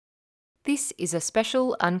This is a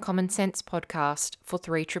special Uncommon Sense podcast for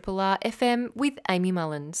 3RRR FM with Amy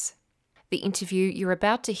Mullins. The interview you're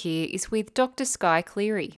about to hear is with Dr Skye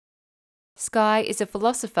Cleary. Skye is a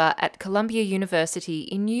philosopher at Columbia University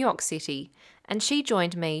in New York City, and she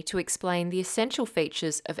joined me to explain the essential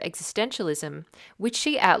features of existentialism, which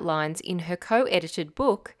she outlines in her co-edited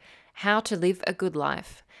book, How to Live a Good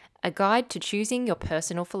Life, a guide to choosing your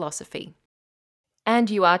personal philosophy.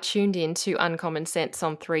 And you are tuned in to Uncommon Sense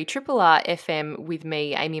on 3RRR FM with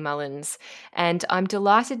me, Amy Mullins. And I'm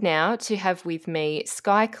delighted now to have with me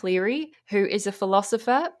Skye Cleary, who is a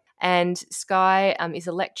philosopher. And Skye is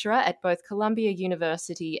a lecturer at both Columbia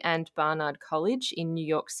University and Barnard College in New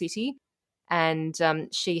York City. And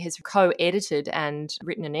she has co-edited and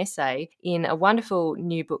written an essay in a wonderful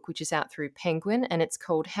new book which is out through Penguin, and it's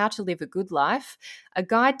called How to Live a Good Life, a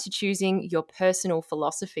guide to choosing your personal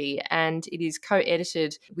philosophy. And it is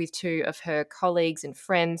co-edited with two of her colleagues and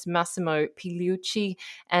friends, Massimo Pigliucci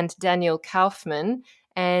and Daniel Kaufman.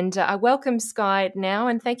 And I welcome Skye now,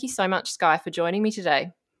 and thank you so much, Skye, for joining me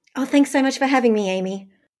today. Oh, thanks so much for having me, Amy.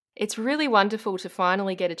 It's really wonderful to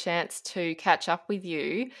finally get a chance to catch up with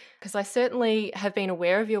you, because I certainly have been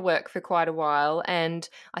aware of your work for quite a while, and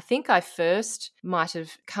I think I first might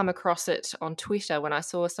have come across it on Twitter when I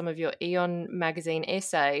saw some of your Eon magazine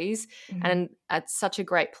essays, and it's such a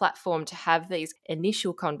great platform to have these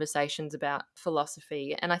initial conversations about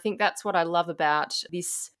philosophy. And I think that's what I love about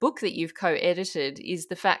this book that you've co-edited, is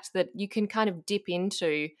the fact that you can kind of dip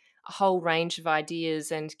into a whole range of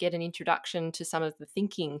ideas and get an introduction to some of the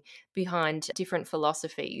thinking behind different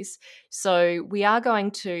philosophies. So we are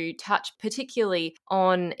going to touch particularly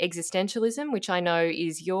on existentialism, which I know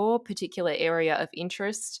is your particular area of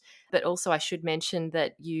interest. But also I should mention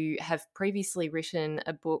that you have previously written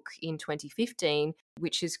a book in 2015,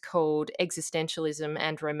 which is called Existentialism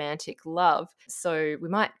and Romantic Love. So we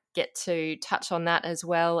might get to touch on that as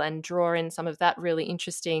well and draw in some of that really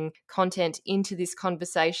interesting content into this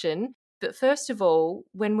conversation. But first of all,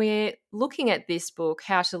 when we're looking at this book,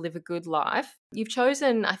 How to Live a Good Life, you've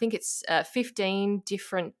chosen, I think it's 15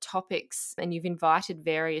 different topics, and you've invited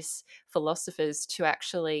various philosophers to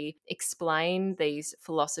actually explain these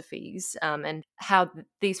philosophies and how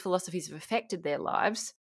these philosophies have affected their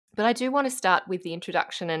lives. But I do want to start with the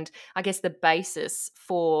introduction and I guess the basis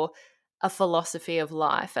for a philosophy of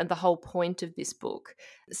life and the whole point of this book.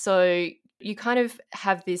 So you kind of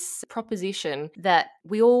have this proposition that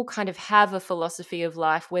we all kind of have a philosophy of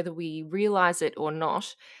life, whether we realize it or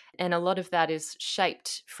not. And a lot of that is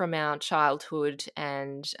shaped from our childhood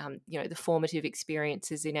and, the formative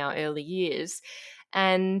experiences in our early years.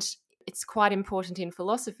 And it's quite important in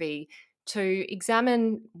philosophy to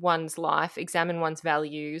examine one's life, examine one's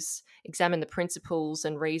values, examine the principles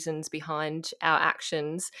and reasons behind our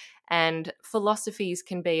actions. And philosophies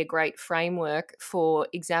can be a great framework for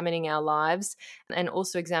examining our lives and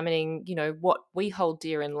also examining, what we hold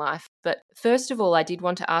dear in life. But first of all, I did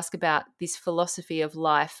want to ask about this philosophy of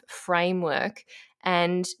life framework.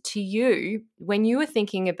 And to you, when you were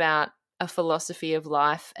thinking about a philosophy of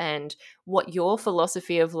life and what your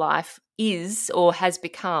philosophy of life is or has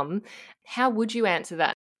become, how would you answer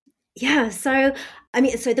that? Yeah, so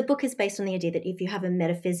the book is based on the idea that if you have a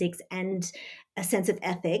metaphysics and a sense of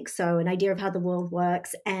ethics, so an idea of how the world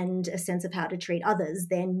works and a sense of how to treat others,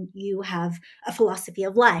 then you have a philosophy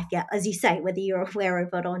of life. Yeah, as you say, whether you're aware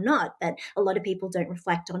of it or not, but a lot of people don't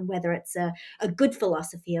reflect on whether it's a good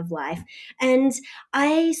philosophy of life. And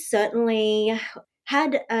I certainly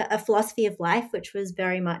had a philosophy of life which was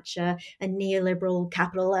very much a neoliberal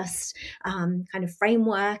capitalist kind of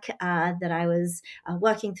framework that I was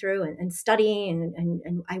working through and studying,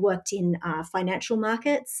 and I worked in financial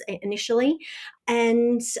markets initially.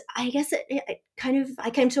 And I guess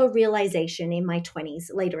I came to a realization in my 20s,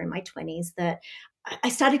 later in my 20s, that I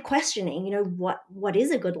started questioning, what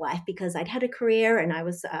is a good life? Because I'd had a career and I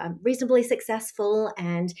was reasonably successful,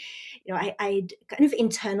 and I'd kind of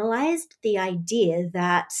internalized the idea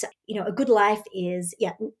that a good life is,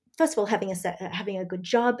 first of all, having a good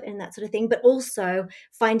job and that sort of thing, but also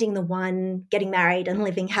finding the one, getting married and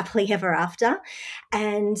living happily ever after.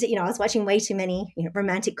 And I was watching way too many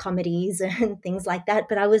romantic comedies and things like that.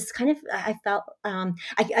 But I was I felt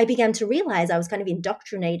I began to realize I was kind of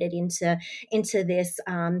indoctrinated into this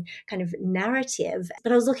kind of narrative.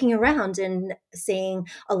 But I was looking around and seeing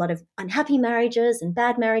a lot of unhappy marriages and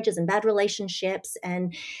bad relationships,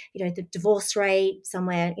 and the divorce rate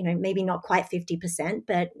somewhere, maybe not quite 50%,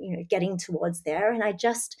 but getting towards there. And I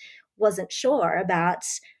just wasn't sure about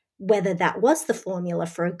whether that was the formula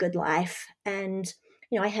for a good life. And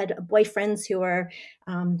I had boyfriends who were,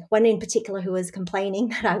 one in particular who was complaining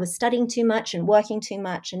that I was studying too much and working too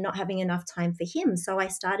much and not having enough time for him. So I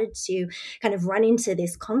started to kind of run into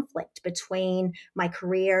this conflict between my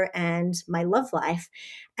career and my love life.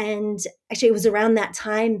 And actually, it was around that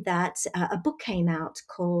time that a book came out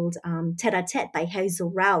called Tête à Tête by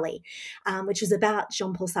Hazel Rowley, which was about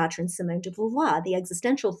Jean-Paul Sartre and Simone de Beauvoir, the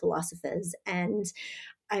existential philosophers. And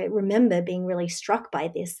I remember being really struck by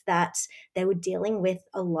this, that they were dealing with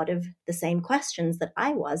a lot of the same questions that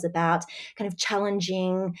I was, about kind of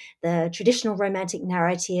challenging the traditional romantic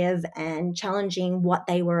narrative and challenging what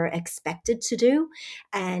they were expected to do,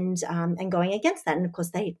 and going against that. And of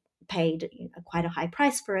course, they paid quite a high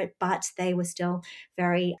price for it, but they were still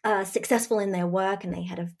very successful in their work, and they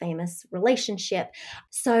had a famous relationship.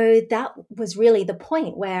 So that was really the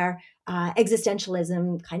point where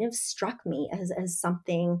existentialism kind of struck me as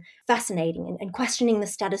something fascinating, and questioning the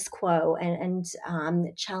status quo, and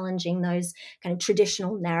challenging those kind of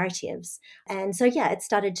traditional narratives. And so, yeah, it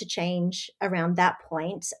started to change around that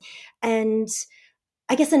point. And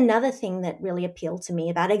I guess another thing that really appealed to me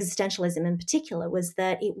about existentialism in particular was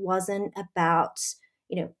that it wasn't about,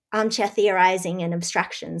 armchair theorizing and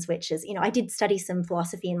abstractions, which is, I did study some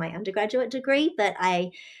philosophy in my undergraduate degree, but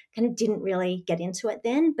I kind of didn't really get into it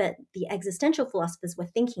then. But the existential philosophers were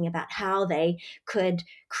thinking about how they could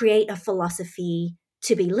create a philosophy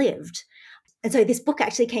to be lived. And so this book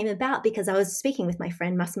actually came about because I was speaking with my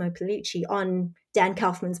friend Massimo Pilucci on Dan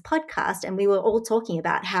Kaufman's podcast, and we were all talking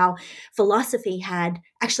about how philosophy had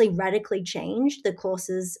actually radically changed the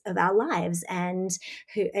courses of our lives, and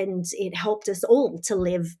it helped us all to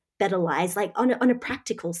live better lives, like on a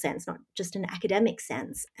practical sense, not just an academic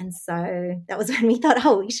sense. And so that was when we thought,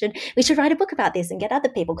 oh, we should write a book about this and get other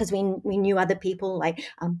people, because we knew other people like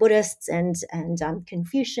Buddhists and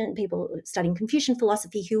Confucian people studying Confucian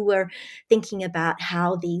philosophy who were thinking about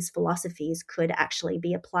how these philosophies could actually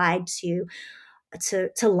be applied to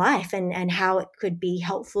life, and how it could be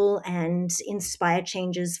helpful and inspire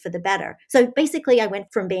changes for the better. So basically, I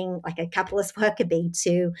went from being like a capitalist worker bee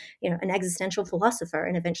to, an existential philosopher,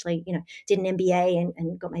 and eventually, did an MBA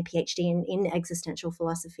and got my PhD in existential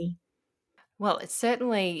philosophy. Well, it's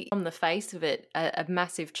certainly, on the face of it, a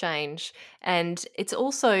massive change. And it's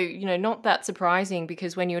also, not that surprising,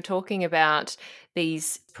 because when you're talking about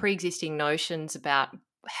these pre-existing notions about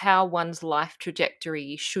how one's life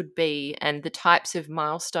trajectory should be and the types of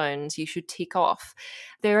milestones you should tick off,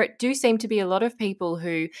 there do seem to be a lot of people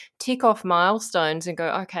who tick off milestones and go,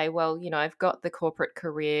 okay, well, I've got the corporate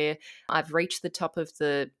career, I've reached the top of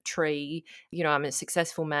the tree, I'm a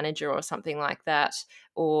successful manager or something like that,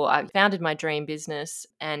 or I founded my dream business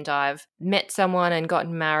and I've met someone and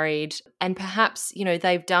gotten married, and perhaps,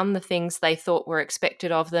 they've done the things they thought were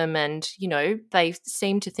expected of them, and, they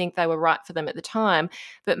seem to think they were right for them at the time,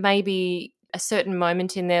 but maybe a certain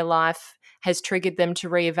moment in their life has triggered them to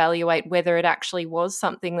reevaluate whether it actually was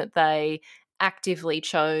something that they actively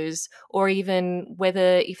chose, or even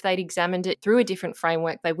whether if they'd examined it through a different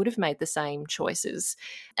framework, they would have made the same choices.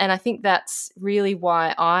 And I think that's really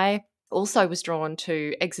why I also was drawn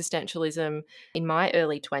to existentialism in my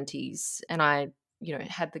early 20s. And I,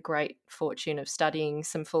 had the great fortune of studying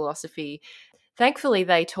some philosophy. Thankfully,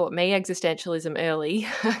 they taught me existentialism early,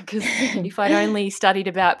 because if I'd only studied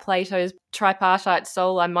about Plato's tripartite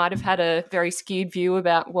soul, I might have had a very skewed view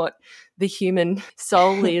about what the human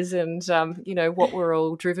soul is and, what we're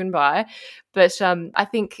all driven by. But I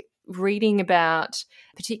think reading about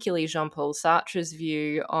particularly Jean-Paul Sartre's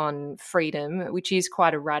view on freedom, which is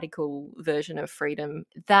quite a radical version of freedom,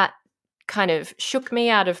 that kind of shook me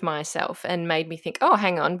out of myself and made me think, oh,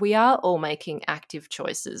 hang on, we are all making active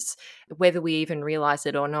choices, whether we even realize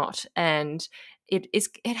it or not. And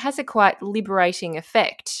it has a quite liberating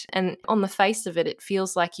effect. And on the face of it, it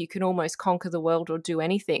feels like you can almost conquer the world or do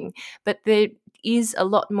anything. But there is a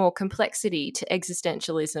lot more complexity to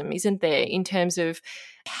existentialism, isn't there, in terms of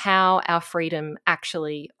how our freedom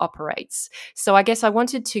actually operates. So I guess I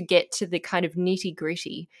wanted to get to the kind of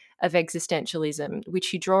nitty-gritty of existentialism,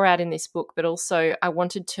 which you draw out in this book, but also I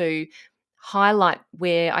wanted to highlight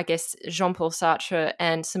where I guess Jean-Paul Sartre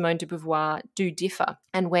and Simone de Beauvoir do differ,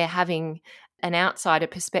 and where having an outsider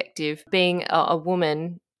perspective, being a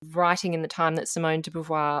woman writing in the time that Simone de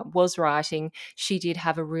Beauvoir was writing, she did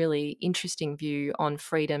have a really interesting view on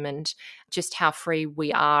freedom and just how free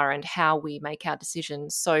we are and how we make our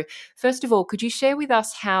decisions. So first of all, could you share with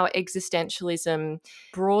us how existentialism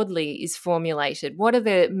broadly is formulated? What are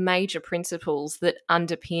the major principles that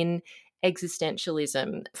underpin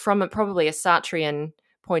existentialism from probably a Sartrean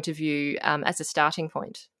point of view, as a starting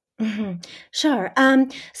point? Mhm. Sure.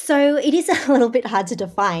 So it is a little bit hard to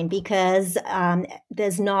define because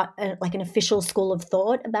there's not like an official school of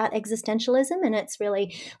thought about existentialism, and it's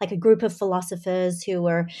really like a group of philosophers who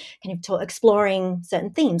were kind of exploring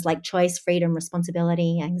certain themes like choice, freedom,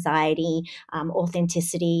 responsibility, anxiety,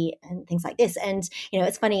 authenticity, and things like this. And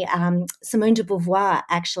it's funny. Simone de Beauvoir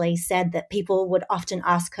actually said that people would often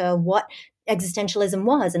ask her what existentialism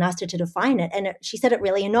was and asked her to define it. And she said it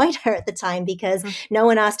really annoyed her at the time because no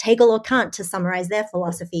one asked Hegel or Kant to summarize their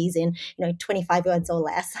philosophies in 25 words or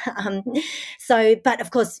less. But of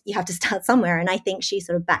course, you have to start somewhere. And I think she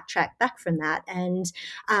sort of backtracked back from that. And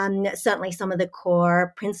certainly some of the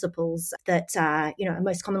core principles that are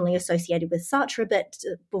most commonly associated with Sartre, but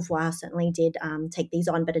Beauvoir certainly did take these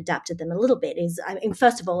on, but adapted them a little bit.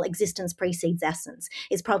 First of all, existence precedes essence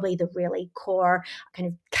is probably the really core kind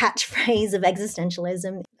of catchphrase of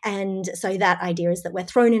existentialism. And so that idea is that we're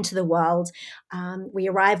thrown into the world. We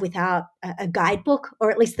arrive without a guidebook, or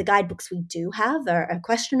at least the guidebooks we do have are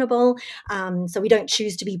questionable. So we don't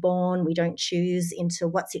choose to be born. We don't choose into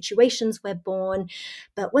what situations we're born.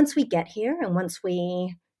 But once we get here and once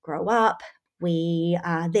we grow up, we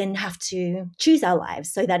then have to choose our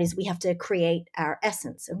lives. So that is, we have to create our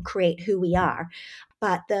essence and create who we are.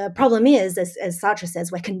 But the problem is, as Sartre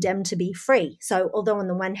says, we're condemned to be free. So although on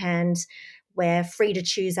the one hand, we're free to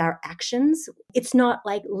choose our actions, it's not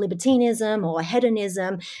like libertinism or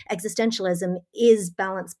hedonism. Existentialism is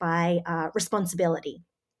balanced by responsibility.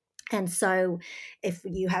 And so if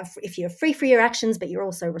you're free for your actions, but you're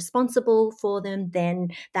also responsible for them, then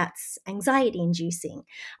that's anxiety inducing.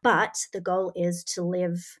 But the goal is to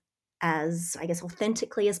live as, I guess,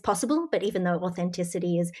 authentically as possible. But even though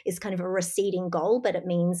authenticity is kind of a receding goal, but it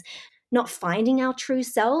means not finding our true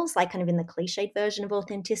selves, like kind of in the cliched version of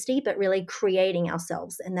authenticity, but really creating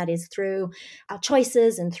ourselves. And that is through our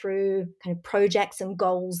choices and through kind of projects and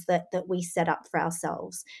goals that we set up for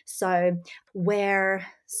ourselves. So where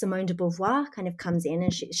Simone de Beauvoir kind of comes in,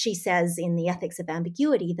 and she says in The Ethics of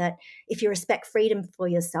Ambiguity that if you respect freedom for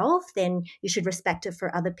yourself, then you should respect it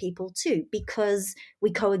for other people too, because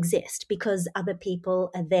we coexist, because other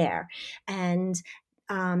people are there. And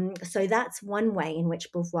so that's one way in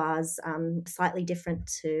which Beauvoir's slightly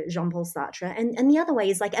different to Jean-Paul Sartre. And the other way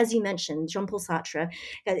is, like, as you mentioned, Jean-Paul Sartre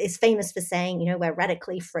is famous for saying, we're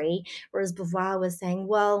radically free, whereas Beauvoir was saying,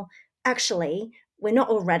 well, actually, we're not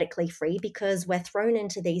all radically free because we're thrown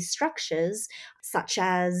into these structures such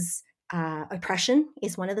as oppression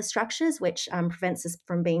is one of the structures which prevents us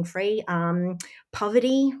from being free,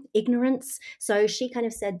 poverty, ignorance. So she kind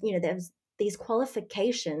of said, there's these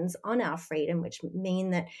qualifications on our freedom, which mean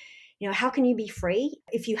that, how can you be free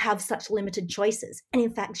if you have such limited choices? And in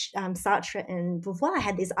fact, Sartre and Beauvoir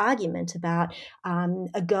had this argument about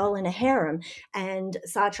a girl in a harem. And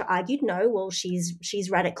Sartre argued, no, well, she's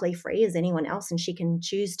radically free as anyone else, and she can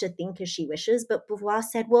choose to think as she wishes. But Beauvoir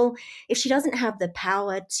said, well, if she doesn't have the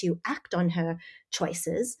power to act on her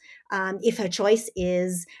choices, if her choice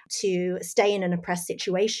is to stay in an oppressed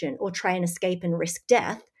situation or try and escape and risk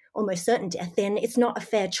death, almost certain death, then it's not a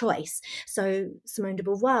fair choice. So Simone de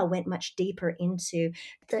Beauvoir went much deeper into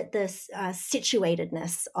the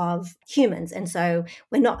situatedness of humans. And so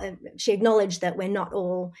she acknowledged that we're not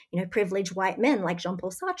all, privileged white men like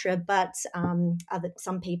Jean-Paul Sartre, but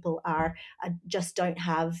some people just don't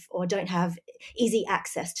have easy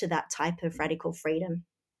access to that type of radical freedom.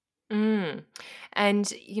 Mm. And,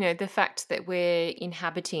 the fact that we're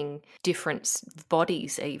inhabiting different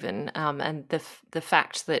bodies even, and the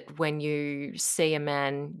fact that when you see a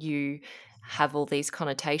man, you have all these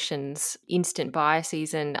connotations, instant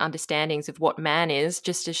biases and understandings of what man is,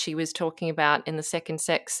 just as she was talking about in The Second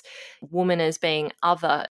Sex, woman as being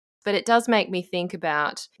other. But it does make me think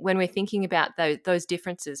about, when we're thinking about those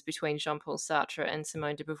differences between Jean-Paul Sartre and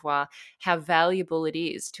Simone de Beauvoir, how valuable it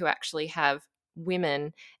is to actually have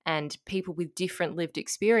women and people with different lived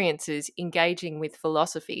experiences engaging with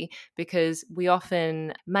philosophy, because we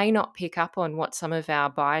often may not pick up on what some of our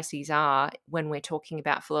biases are when we're talking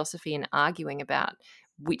about philosophy and arguing about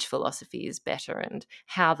which philosophy is better and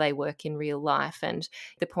how they work in real life. And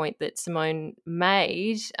the point that Simone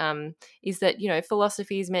made is that,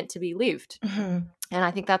 philosophy is meant to be lived. Mm-hmm. And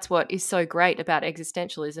I think that's what is so great about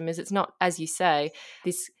existentialism, is it's not, as you say,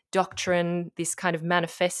 this doctrine, this kind of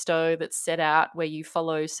manifesto that's set out where you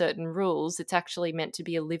follow certain rules. It's actually meant to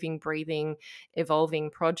be a living, breathing,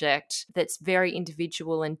 evolving project that's very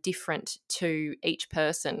individual and different to each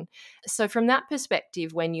person. So from that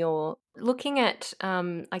perspective, when you're looking at,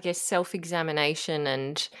 I guess, self-examination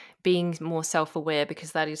and being more self-aware,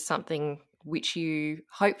 because that is something which you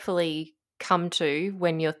hopefully come to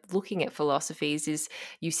when you're looking at philosophies, is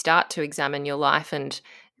you start to examine your life and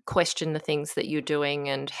question the things that you're doing,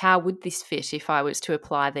 and how would this fit if I was to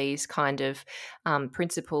apply these kind of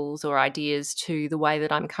principles or ideas to the way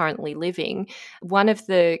that I'm currently living. One of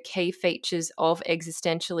the key features of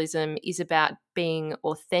existentialism is about being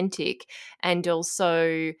authentic and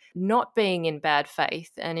also not being in bad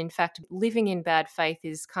faith. And in fact, living in bad faith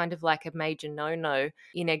is kind of like a major no-no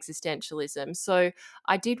in existentialism. So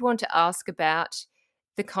I did want to ask about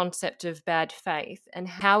the concept of bad faith and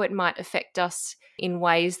how it might affect us in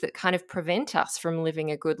ways that kind of prevent us from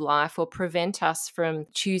living a good life or prevent us from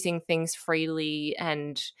choosing things freely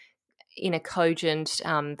and in a cogent,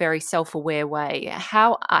 very self-aware way.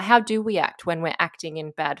 How do we act when we're acting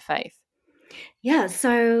in bad faith? Yeah,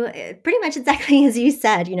 so pretty much exactly as you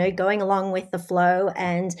said, going along with the flow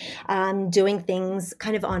and doing things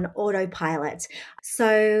kind of on autopilot.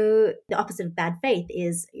 So the opposite of bad faith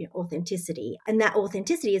is authenticity. And that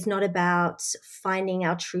authenticity is not about finding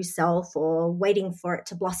our true self or waiting for it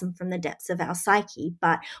to blossom from the depths of our psyche.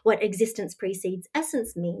 But what existence precedes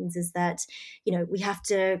essence means is that, we have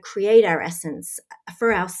to create our essence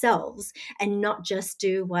for ourselves and not just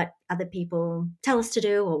do what other people tell us to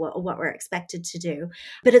do or what we're expected to do.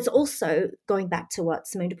 But it's also going back to what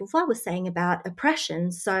Simone de Beauvoir was saying about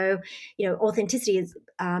oppression. So, authenticity is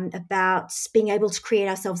about being able to create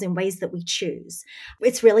ourselves in ways that we choose.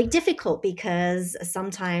 It's really difficult because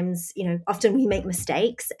sometimes, often we make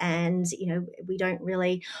mistakes and, we don't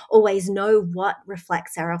really always know what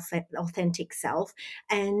reflects our authentic self.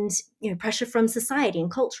 And, pressure from society and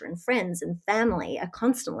culture and friends and family are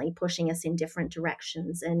constantly pushing us in different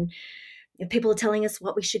directions. And people are telling us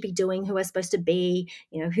what we should be doing, who we're supposed to be,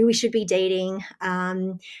 who we should be dating.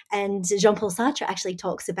 And Jean-Paul Sartre actually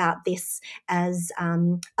talks about this as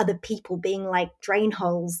other people being like drain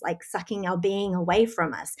holes, like sucking our being away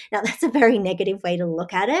from us. Now, that's a very negative way to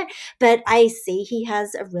look at it, but I see he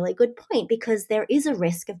has a really good point because there is a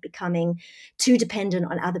risk of becoming too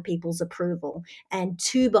dependent on other people's approval and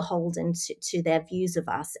too beholden to their views of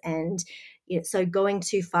us. And so going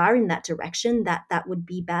too far in that direction, that would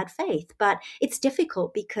be bad faith. But it's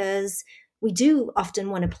difficult because we do often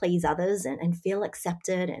want to please others and feel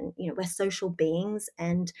accepted. And, we're social beings.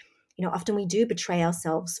 And, often we do betray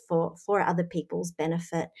ourselves for other people's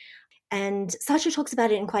benefit. And Sartre talks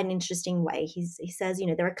about it in quite an interesting way. He says,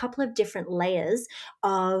 there are a couple of different layers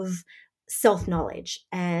of self-knowledge.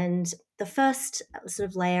 And the first sort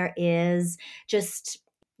of layer is just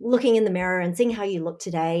looking in the mirror and seeing how you look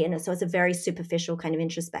today. And so it's a very superficial kind of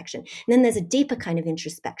introspection. And then there's a deeper kind of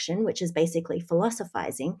introspection, which is basically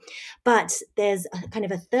philosophizing. But there's a kind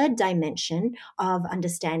of a third dimension of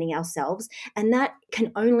understanding ourselves. And that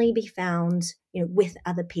can only be found, with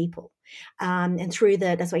other people. And through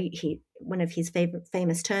that's why one of his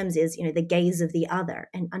famous terms is, the gaze of the other,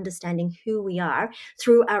 and understanding who we are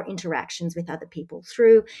through our interactions with other people,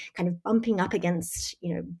 through kind of bumping up against,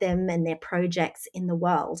 them and their projects in the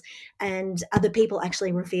world. And other people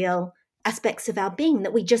actually reveal aspects of our being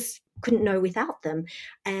that we just couldn't know without them.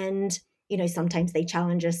 And sometimes they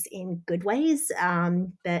challenge us in good ways,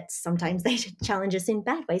 but sometimes they challenge us in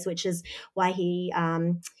bad ways, which is why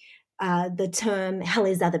the term hell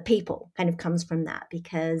is other people kind of comes from that,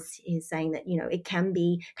 because he's saying that, it can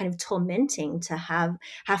be kind of tormenting to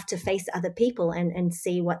have to face other people and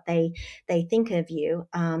see what they think of you,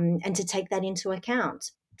 and to take that into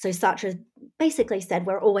account. So Sartre basically said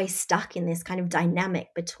we're always stuck in this kind of dynamic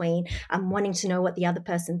between wanting to know what the other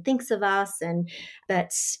person thinks of us.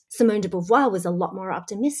 But Simone de Beauvoir was a lot more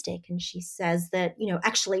optimistic. And she says that,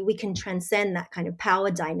 actually we can transcend that kind of power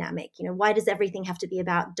dynamic. Why does everything have to be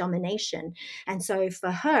about domination? And so for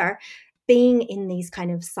her, being in these kind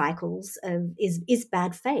of cycles is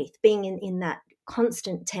bad faith. Being in that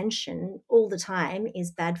constant tension all the time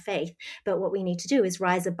is bad faith. But what we need to do is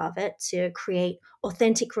rise above it to create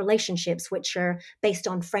authentic relationships which are based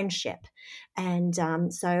on friendship. And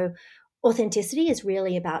so authenticity is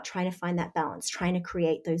really about trying to find that balance, trying to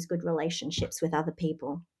create those good relationships with other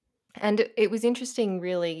people. And it was interesting,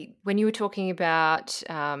 really, when you were talking about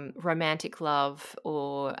romantic love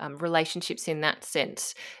or relationships in that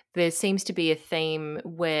sense. There seems to be a theme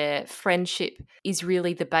where friendship is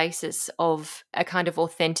really the basis of a kind of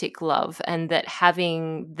authentic love, and that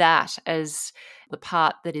having that as the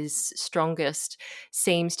part that is strongest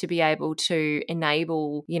seems to be able to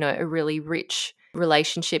enable, a really rich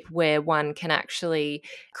relationship where one can actually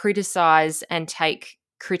criticize and take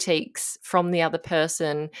critiques from the other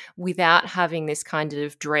person without having this kind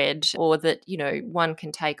of dread, or that, one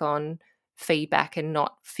can take on feedback and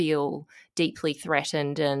not feel deeply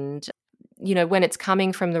threatened. And, when it's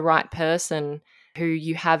coming from the right person, who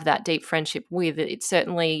you have that deep friendship with, it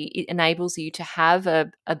enables you to have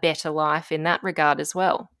a better life in that regard as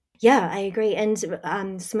well. Yeah, I agree. And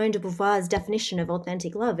Simone de Beauvoir's definition of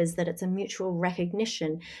authentic love is that it's a mutual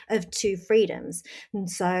recognition of two freedoms. And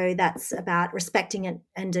so that's about respecting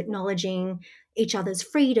and acknowledging each other's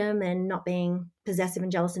freedom and not being possessive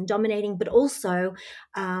and jealous and dominating, but also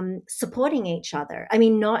supporting each other. I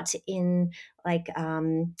mean, not in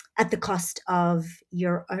at the cost of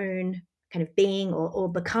your own kind of being or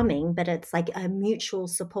becoming, but it's like a mutual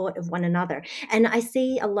support of one another. And I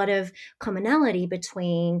see a lot of commonality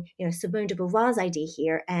between, Simone de Beauvoir's idea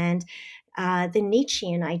here and the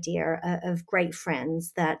Nietzschean idea of great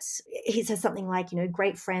friends, that he says something like,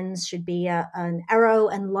 great friends should be an arrow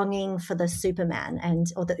and longing for the Superman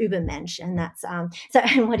or the Übermensch. And that's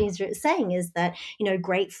and what he's saying is that,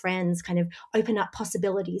 great friends kind of open up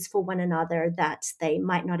possibilities for one another that they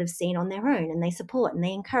might not have seen on their own, and they support and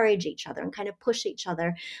they encourage each other and kind of push each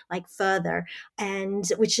other like further, and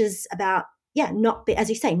which is about as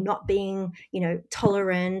you say, not being,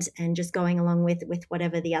 tolerant and just going along with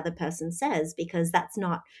whatever the other person says, because that's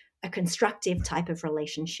not a constructive type of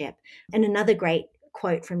relationship. And another great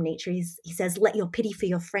quote from Nietzsche he says, "Let your pity for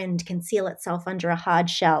your friend conceal itself under a hard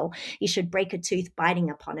shell. You should break a tooth biting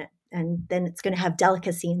upon it, and then it's going to have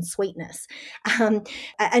delicacy and sweetness." And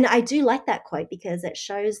I do like that quote because it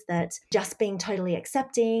shows that just being totally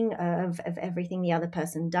accepting of everything the other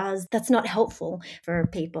person does, that's not helpful for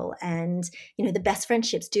people. And, the best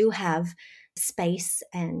friendships do have space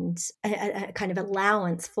and a kind of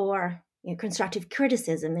allowance for constructive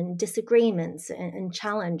criticism and disagreements and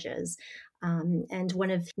challenges. And one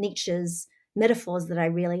of Nietzsche's metaphors that I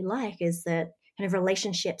really like is that kind of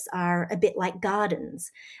relationships are a bit like gardens.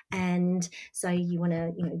 And so you want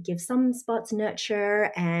to, give some spots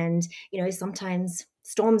nurture, and, sometimes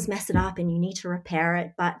storms mess it up and you need to repair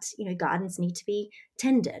it, but, gardens need to be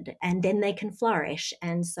tended and then they can flourish.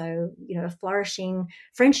 And so, a flourishing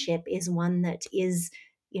friendship is one that is,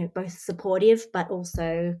 both supportive but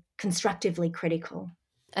also constructively critical.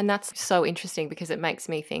 And that's so interesting because it makes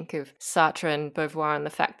me think of Sartre and Beauvoir and the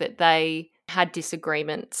fact that they had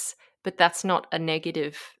disagreements, but that's not a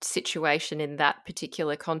negative situation in that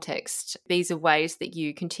particular context. These are ways that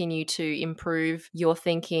you continue to improve your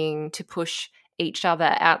thinking, to push each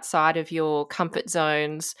other outside of your comfort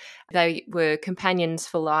zones. They were companions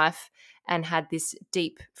for life and had this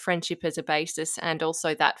deep friendship as a basis, and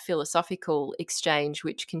also that philosophical exchange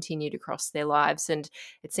which continued across their lives. And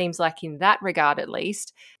it seems like in that regard, at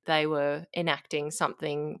least, they were enacting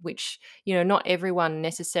something which, not everyone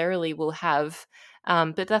necessarily will have.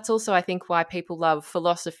 But that's also, I think, why people love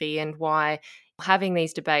philosophy and why having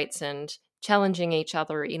these debates and challenging each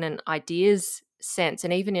other in an ideas sense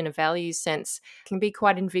and even in a values sense can be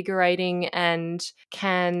quite invigorating and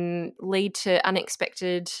can lead to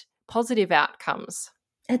unexpected positive outcomes.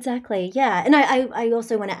 Exactly. Yeah. And I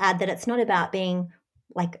also want to add that it's not about being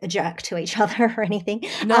like a jerk to each other or anything.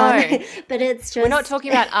 No, but it's just, we're not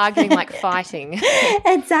talking about arguing like fighting.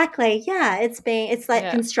 Exactly. Yeah. It's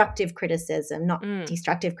like constructive criticism, not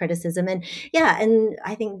destructive criticism. And and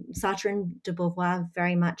I think Sartre and de Beauvoir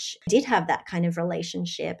very much did have that kind of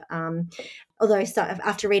relationship. Although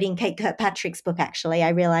after reading Kate Kirkpatrick's book, actually, I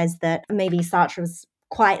realized that maybe Sartre was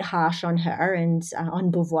quite harsh on her and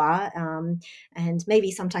on Beauvoir, and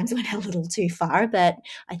maybe sometimes went a little too far. But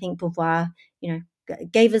I think Beauvoir,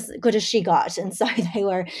 gave as good as she got, and so they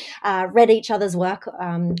were read each other's work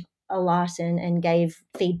a lot and gave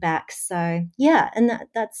feedback. So and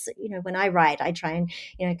that's when I write, I try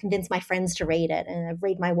and convince my friends to read it and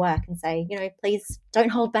read my work and say please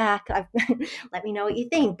don't hold back. Let me know what you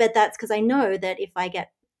think. But that's because I know that if I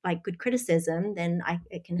get like good criticism, then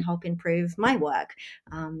it can help improve my work.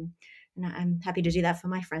 And I'm happy to do that for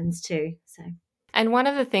my friends too. So, and one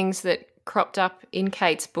of the things that cropped up in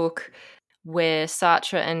Kate's book where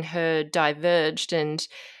Sartre and her diverged and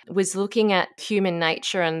was looking at human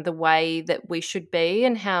nature and the way that we should be,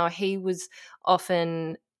 and how he was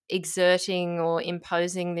often exerting or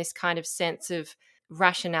imposing this kind of sense of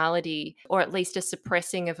rationality, or at least a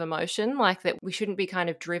suppressing of emotion, like that we shouldn't be kind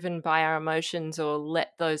of driven by our emotions or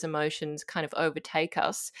let those emotions kind of overtake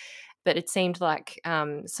us. But it seemed like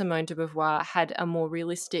Simone de Beauvoir had a more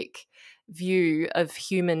realistic view of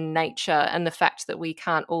human nature and the fact that we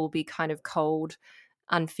can't all be kind of cold,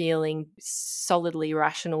 unfeeling, solidly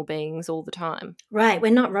rational beings all the time. Right,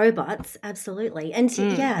 we're not robots, absolutely. And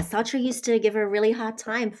Mm. yeah, Sartre used to give her a really hard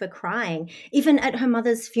time for crying. Even at her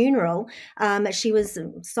mother's funeral, she was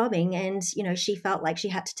sobbing, and she felt like she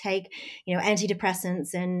had to take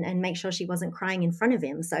antidepressants and make sure she wasn't crying in front of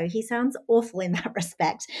him. So he sounds awful in that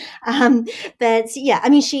respect. But yeah, I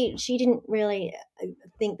mean, she didn't really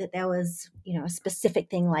think that there was a specific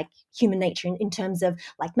thing like human nature in terms of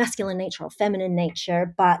like masculine nature or feminine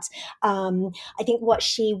nature, but I think what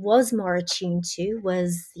she was more attuned to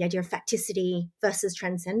was the idea of facticity versus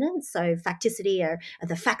transcendence. So facticity are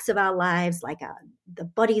the facts of our lives, like the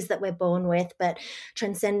bodies that we're born with, but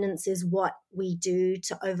transcendence is what we do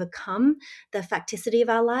to overcome the facticity of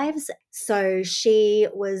our lives. So she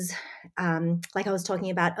was, like I was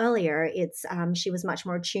talking about earlier, she was much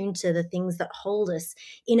more attuned to the things that hold us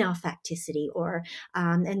in our facticity, or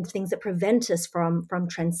and things that prevent us from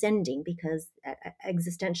transcending, because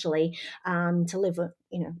existentially, to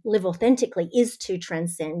live authentically is to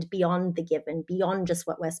transcend beyond the given, beyond just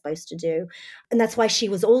what we're supposed to do. And that's why she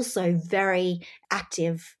was also very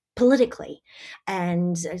active politically,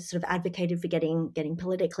 and sort of advocated for getting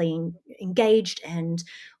politically engaged and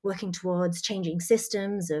working towards changing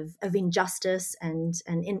systems of injustice and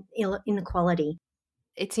inequality.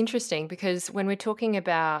 It's interesting because when we're talking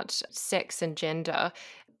about sex and gender,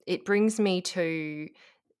 it brings me to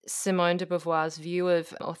Simone de Beauvoir's view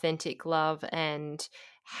of authentic love and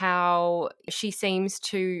how she seems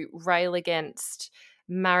to rail against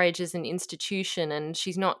marriage as an institution, and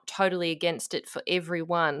she's not totally against it for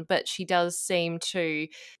everyone, but she does seem to,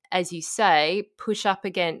 as you say, push up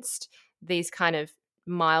against these kind of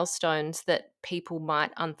milestones that people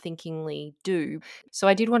might unthinkingly do. So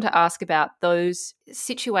I did want to ask about those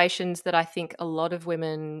situations that I think a lot of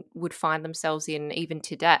women would find themselves in even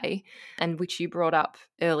today, and which you brought up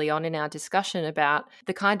early on in our discussion about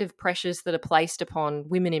the kind of pressures that are placed upon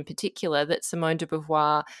women in particular that Simone de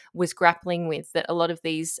Beauvoir was grappling with, that a lot of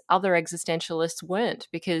these other existentialists weren't,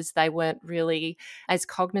 because they weren't really as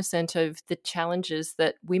cognizant of the challenges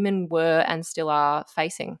that women were and still are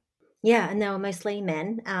facing. Yeah, and they were mostly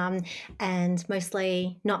men, and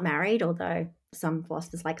mostly not married, although some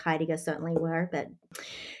philosophers like Heidegger certainly were. But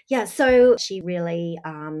yeah, so she really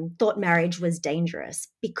thought marriage was dangerous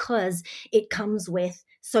because it comes with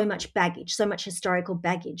so much baggage, so much historical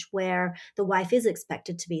baggage, where the wife is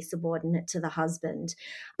expected to be subordinate to the husband.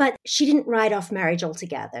 But she didn't write off marriage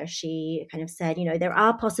altogether. She kind of said, there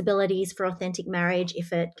are possibilities for authentic marriage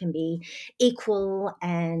if it can be equal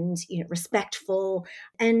and respectful.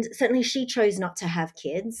 And certainly she chose not to have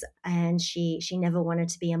kids, and she never wanted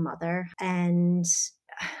to be a mother. And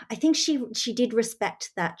I think she did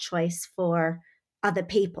respect that choice for other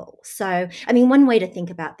people. So, I mean, one way to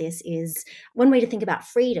think about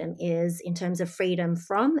freedom is in terms of freedom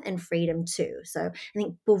from and freedom to. So I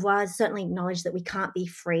think Beauvoir certainly acknowledged that we can't be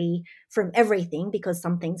free from everything because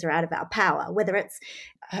some things are out of our power, whether it's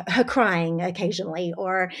her crying occasionally,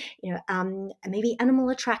 or maybe animal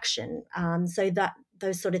attraction. So that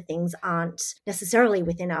those sort of things aren't necessarily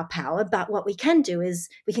within our power, but what we can do is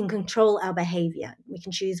we can control our behavior. We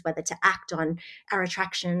can choose whether to act on our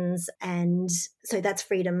attractions, and so that's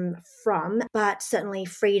freedom from. But certainly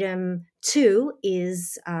freedom to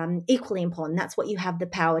is equally important. That's what you have the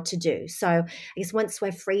power to do. So I guess once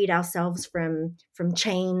we've freed ourselves from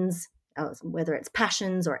chains, whether it's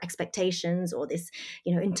passions or expectations or this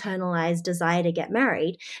internalized desire to get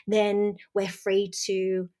married, then we're free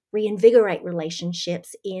to reinvigorate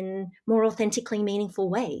relationships in more authentically meaningful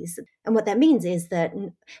ways. And what that means is that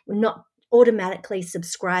we're not automatically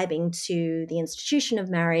subscribing to the institution of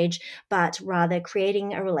marriage, but rather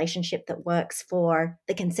creating a relationship that works for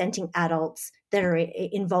the consenting adults that are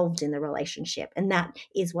involved in the relationship. And that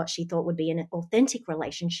is what she thought would be an authentic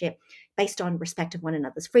relationship, based on respect of one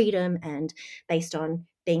another's freedom and based on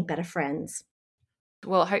being better friends.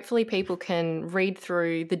 Well, hopefully, people can read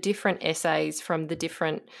through the different essays from the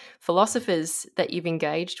different philosophers that you've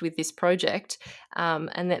engaged with this project,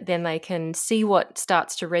 and that then they can see what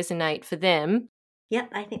starts to resonate for them. Yep,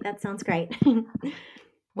 I think that sounds great.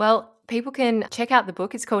 Well, people can check out the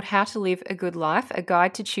book. It's called How to Live a Good Life, A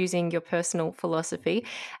Guide to Choosing Your Personal Philosophy.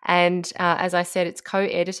 And as I said, it's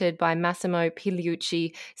co-edited by Massimo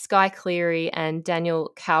Pigliucci, Skye Cleary and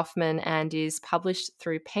Daniel Kaufman, and is published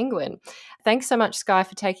through Penguin. Thanks so much, Skye,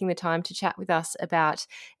 for taking the time to chat with us about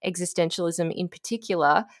existentialism in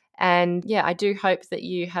particular. And yeah, I do hope that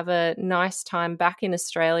you have a nice time back in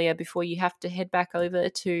Australia before you have to head back over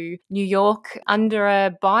to New York under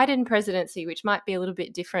a Biden presidency, which might be a little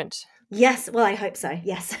bit different. Yes, well, I hope so.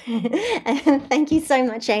 Yes. Thank you so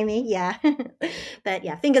much, Amy. Yeah. But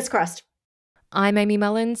yeah, fingers crossed. I'm Amy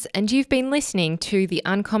Mullins, and you've been listening to the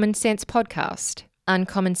Uncommon Sense podcast.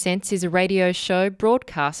 Uncommon Sense is a radio show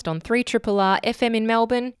broadcast on 3RRR FM in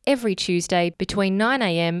Melbourne every Tuesday between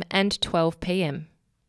 9am and 12pm.